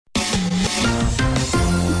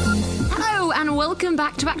and welcome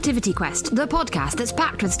back to Activity Quest, the podcast that's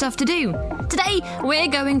packed with stuff to do. Today, we're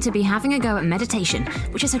going to be having a go at meditation,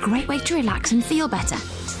 which is a great way to relax and feel better.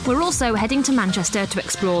 We're also heading to Manchester to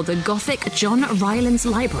explore the Gothic John Rylands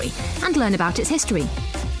Library and learn about its history.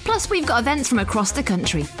 Plus, we've got events from across the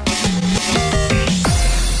country.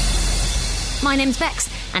 My name's Bex,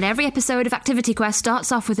 and every episode of Activity Quest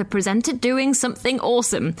starts off with a presenter doing something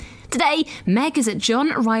awesome. Today, Meg is at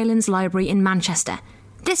John Rylands Library in Manchester.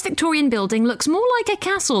 This Victorian building looks more like a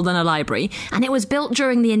castle than a library, and it was built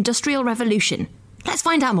during the Industrial Revolution. Let's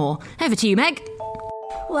find out more. Over to you, Meg.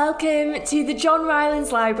 Welcome to the John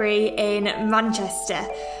Rylands Library in Manchester.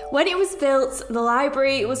 When it was built, the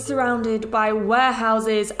library was surrounded by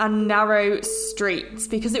warehouses and narrow streets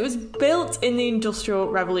because it was built in the Industrial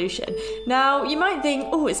Revolution. Now, you might think,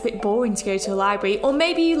 oh, it's a bit boring to go to a library, or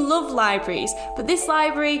maybe you love libraries, but this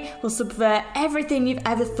library will subvert everything you've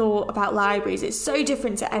ever thought about libraries. It's so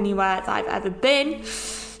different to anywhere that I've ever been.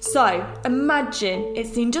 So, imagine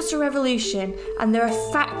it's the Industrial Revolution and there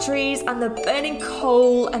are factories and they're burning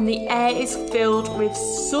coal and the air is filled with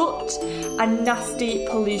soot and nasty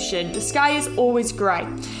pollution. The sky is always grey.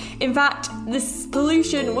 In fact, this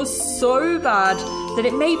pollution was so bad that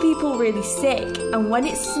it made people really sick, and when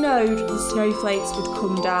it snowed, the snowflakes would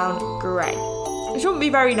come down grey. Which wouldn't be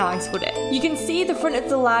very nice, would it? You can see the front of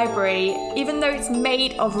the library, even though it's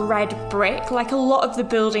made of red brick, like a lot of the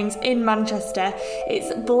buildings in Manchester,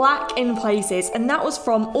 it's black in places, and that was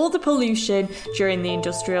from all the pollution during the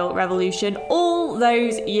Industrial Revolution all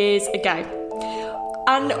those years ago.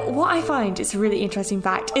 And what I find is a really interesting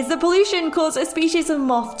fact is the pollution caused a species of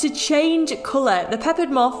moth to change colour. The peppered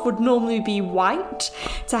moth would normally be white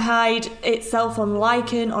to hide itself on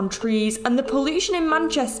lichen, on trees, and the pollution in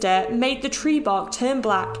Manchester made the tree bark turn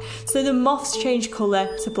black, so the moths changed colour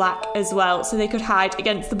to black as well, so they could hide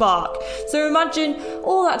against the bark. So imagine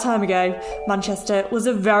all that time ago, Manchester was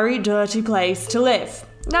a very dirty place to live.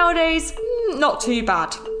 Nowadays, not too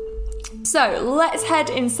bad. So let's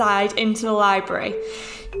head inside into the library.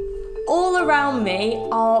 All around me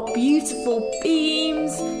are beautiful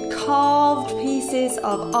beams, carved pieces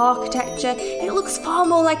of architecture. It looks far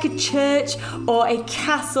more like a church or a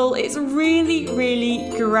castle. It's really, really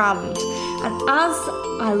grand. And as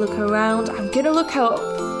I look around, I'm going to look up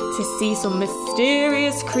to see some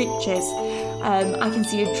mysterious creatures. I can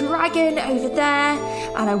see a dragon over there,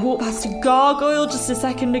 and I walked past a gargoyle just a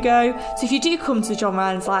second ago. So if you do come to John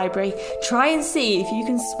Rylands Library, try and see if you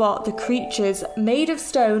can spot the creatures made of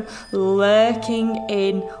stone lurking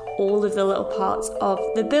in all of the little parts of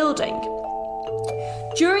the building.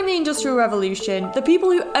 During the Industrial Revolution, the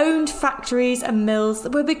people who owned factories and mills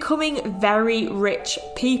were becoming very rich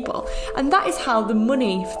people, and that is how the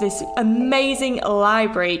money for this amazing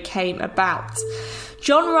library came about.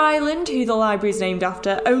 John Ryland, who the library is named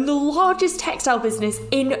after, owned the largest textile business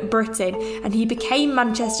in Britain, and he became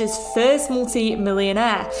Manchester's first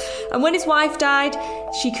multi-millionaire. And when his wife died,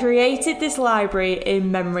 she created this library in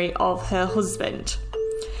memory of her husband.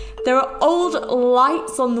 There are old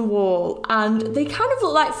lights on the wall, and they kind of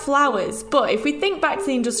look like flowers, but if we think back to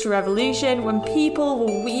the Industrial Revolution, when people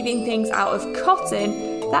were weaving things out of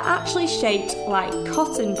cotton, they're actually shaped like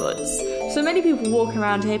cotton buds. So many people walking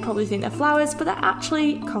around here probably think they're flowers, but they're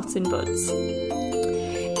actually cotton buds.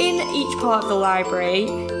 In each part of the library,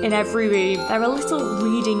 in every room, there are little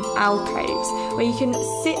reading alcoves where you can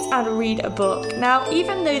sit and read a book. Now,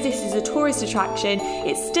 even though this is a tourist attraction,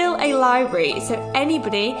 it's still a library, so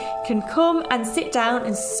anybody can come and sit down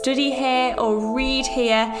and study here or read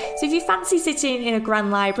here. So if you fancy sitting in a grand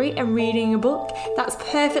library and reading a book, that's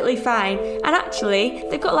perfectly fine. And actually,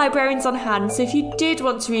 they've got librarians on hand, so if you did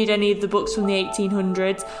want to read any of the books from the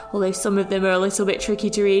 1800s, although some of them are a little bit tricky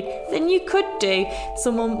to read, then you could do.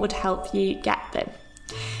 Someone would help you get them.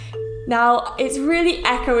 Now, it's really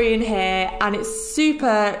echoey in here and it's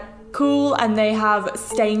super cool, and they have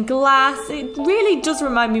stained glass. It really does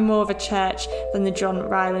remind me more of a church than the John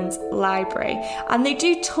Rylands Library. And they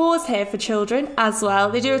do tours here for children as well.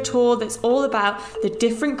 They do a tour that's all about the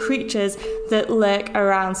different creatures that lurk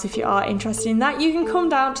around. So if you are interested in that, you can come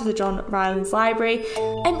down to the John Rylands Library.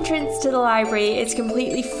 Entrance to the library is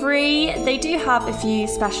completely free. They do have a few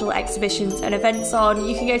special exhibitions and events on.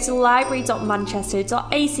 You can go to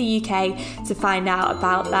library.manchester.ac.uk to find out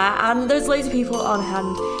about that. And there's loads of people on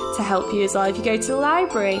hand to help you as well if you go to the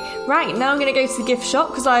library. Right, now I'm going to go to the gift shop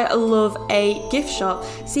because I love a gift shop.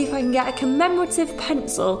 See if I can get a commemorative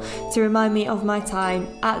pencil to remind me of my time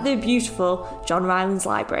at the beautiful John Rylands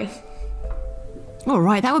Library. All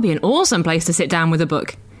right, that would be an awesome place to sit down with a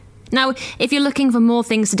book. Now, if you're looking for more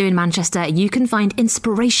things to do in Manchester, you can find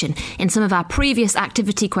inspiration in some of our previous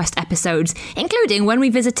Activity Quest episodes, including when we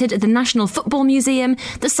visited the National Football Museum,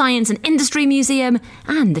 the Science and Industry Museum,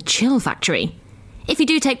 and the Chill Factory. If you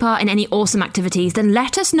do take part in any awesome activities, then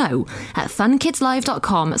let us know at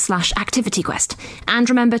funkidslive.com/activityquest. And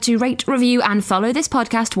remember to rate, review, and follow this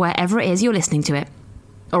podcast wherever it is you're listening to it.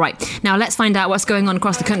 All right, now let's find out what's going on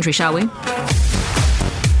across the country, shall we?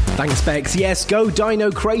 Thanks, Bex. Yes, go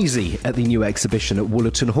Dino Crazy at the new exhibition at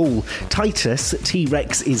Woollerton Hall. Titus,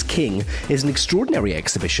 T-Rex is King, is an extraordinary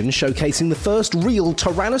exhibition showcasing the first real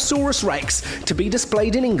Tyrannosaurus Rex to be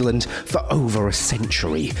displayed in England for over a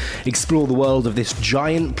century. Explore the world of this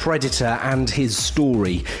giant predator and his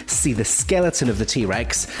story. See the skeleton of the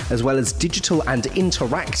T-Rex, as well as digital and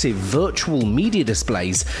interactive virtual media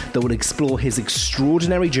displays that will explore his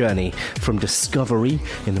extraordinary journey from discovery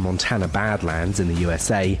in the Montana Badlands in the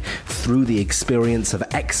USA through the experience of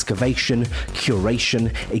excavation,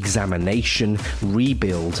 curation, examination,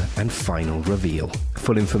 rebuild, and final reveal.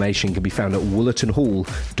 Full information can be found at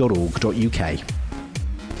woollertonhall.org.uk.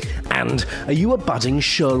 And are you a budding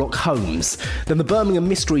Sherlock Holmes? Then the Birmingham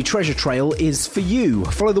Mystery Treasure Trail is for you.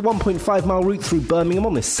 Follow the 1.5-mile route through Birmingham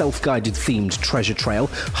on this self-guided themed treasure trail.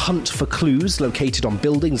 Hunt for clues located on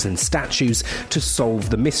buildings and statues to solve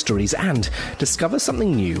the mysteries and discover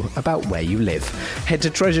something new about where you live. Head to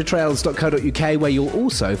treasuretrails.co.uk where you'll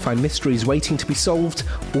also find mysteries waiting to be solved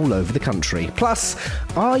all over the country. Plus,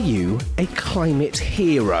 are you a climate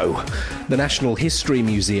hero? The National History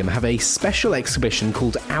Museum have a special exhibition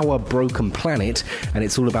called Our Broken Planet, and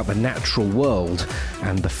it's all about the natural world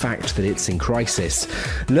and the fact that it's in crisis.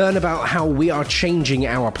 Learn about how we are changing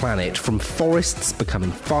our planet, from forests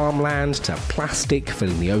becoming farmland to plastic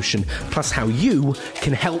filling the ocean, plus how you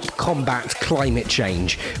can help combat climate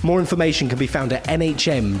change. More information can be found at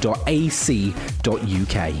nhm.ac.uk.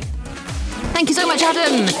 Thank you so much,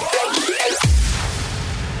 Adam.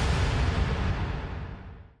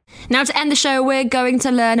 Now, to end the show, we're going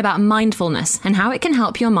to learn about mindfulness and how it can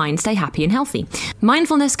help your mind stay happy and healthy.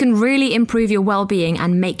 Mindfulness can really improve your well-being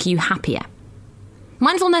and make you happier.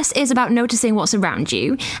 Mindfulness is about noticing what's around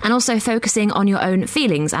you and also focusing on your own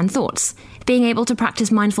feelings and thoughts. Being able to practice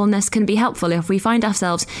mindfulness can be helpful if we find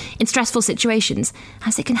ourselves in stressful situations,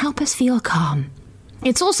 as it can help us feel calm.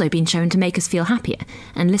 It's also been shown to make us feel happier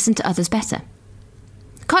and listen to others better.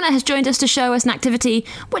 Connor has joined us to show us an activity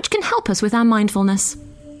which can help us with our mindfulness.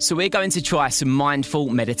 So we're going to try some mindful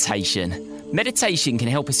meditation. Meditation can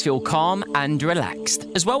help us feel calm and relaxed,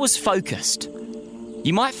 as well as focused.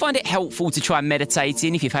 You might find it helpful to try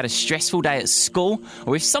meditating if you've had a stressful day at school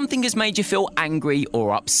or if something has made you feel angry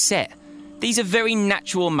or upset. These are very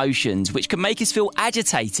natural emotions which can make us feel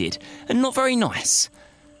agitated and not very nice.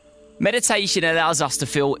 Meditation allows us to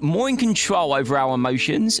feel more in control over our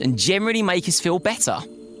emotions and generally make us feel better.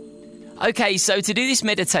 Okay, so to do this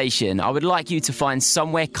meditation, I would like you to find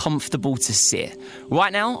somewhere comfortable to sit.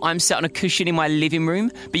 Right now, I'm sat on a cushion in my living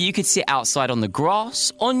room, but you could sit outside on the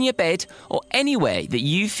grass, on your bed, or anywhere that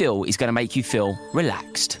you feel is going to make you feel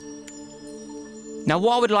relaxed. Now,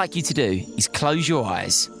 what I would like you to do is close your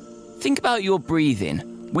eyes. Think about your breathing.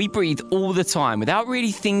 We breathe all the time without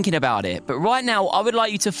really thinking about it, but right now, I would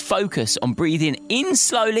like you to focus on breathing in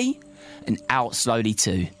slowly and out slowly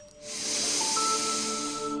too.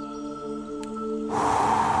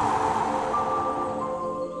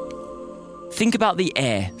 Think about the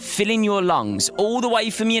air filling your lungs all the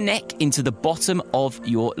way from your neck into the bottom of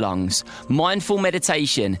your lungs. Mindful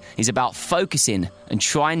meditation is about focusing and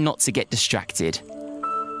trying not to get distracted.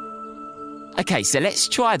 Okay, so let's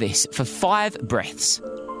try this for 5 breaths,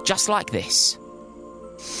 just like this.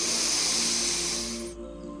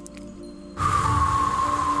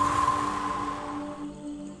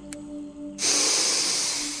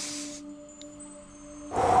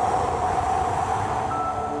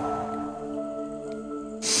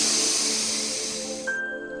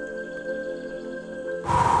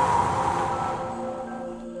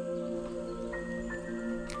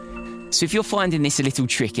 So if you're finding this a little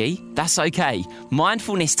tricky, that's okay.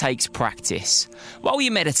 Mindfulness takes practice. While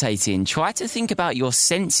you're meditating, try to think about your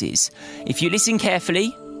senses. If you listen carefully,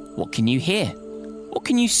 what can you hear? What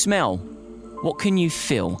can you smell? What can you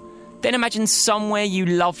feel? Then imagine somewhere you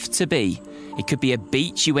love to be. It could be a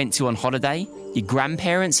beach you went to on holiday, your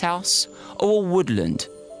grandparents' house, or a woodland,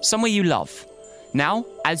 somewhere you love. Now,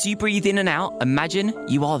 as you breathe in and out, imagine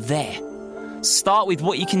you are there. Start with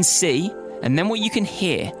what you can see, and then what you can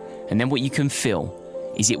hear, and then what you can feel.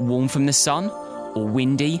 Is it warm from the sun or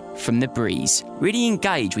windy from the breeze? Really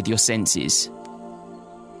engage with your senses.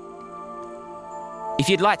 If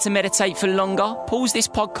you'd like to meditate for longer, pause this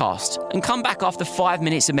podcast and come back after 5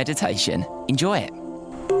 minutes of meditation. Enjoy it.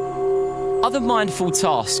 Other mindful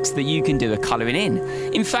tasks that you can do are colouring in.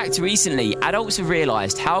 In fact, recently, adults have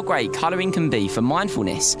realised how great colouring can be for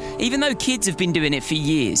mindfulness, even though kids have been doing it for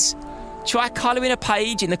years. Try colouring a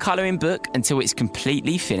page in the colouring book until it's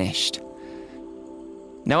completely finished.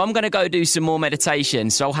 Now I'm going to go do some more meditation,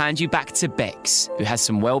 so I'll hand you back to Bex, who has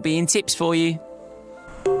some wellbeing tips for you.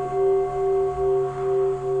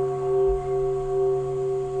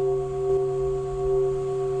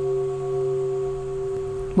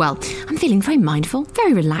 Well, I'm feeling very mindful,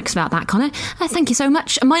 very relaxed about that, Connor. Thank you so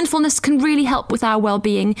much. Mindfulness can really help with our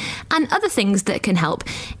well-being, and other things that can help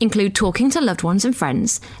include talking to loved ones and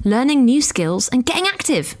friends, learning new skills and getting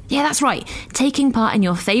active. Yeah, that's right. Taking part in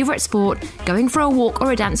your favourite sport, going for a walk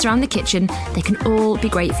or a dance around the kitchen, they can all be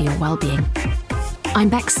great for your well-being. I'm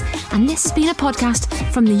Bex, and this has been a podcast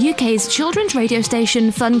from the UK's children's radio station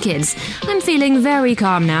Fun Kids. I'm feeling very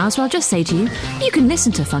calm now, so I'll just say to you, you can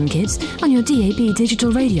listen to Fun Kids on your DAB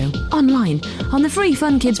digital radio, online, on the free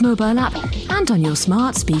Fun Kids mobile app, and on your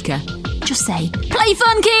smart speaker. Just say, play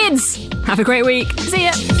Fun Kids! Have a great week. See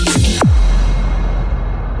ya!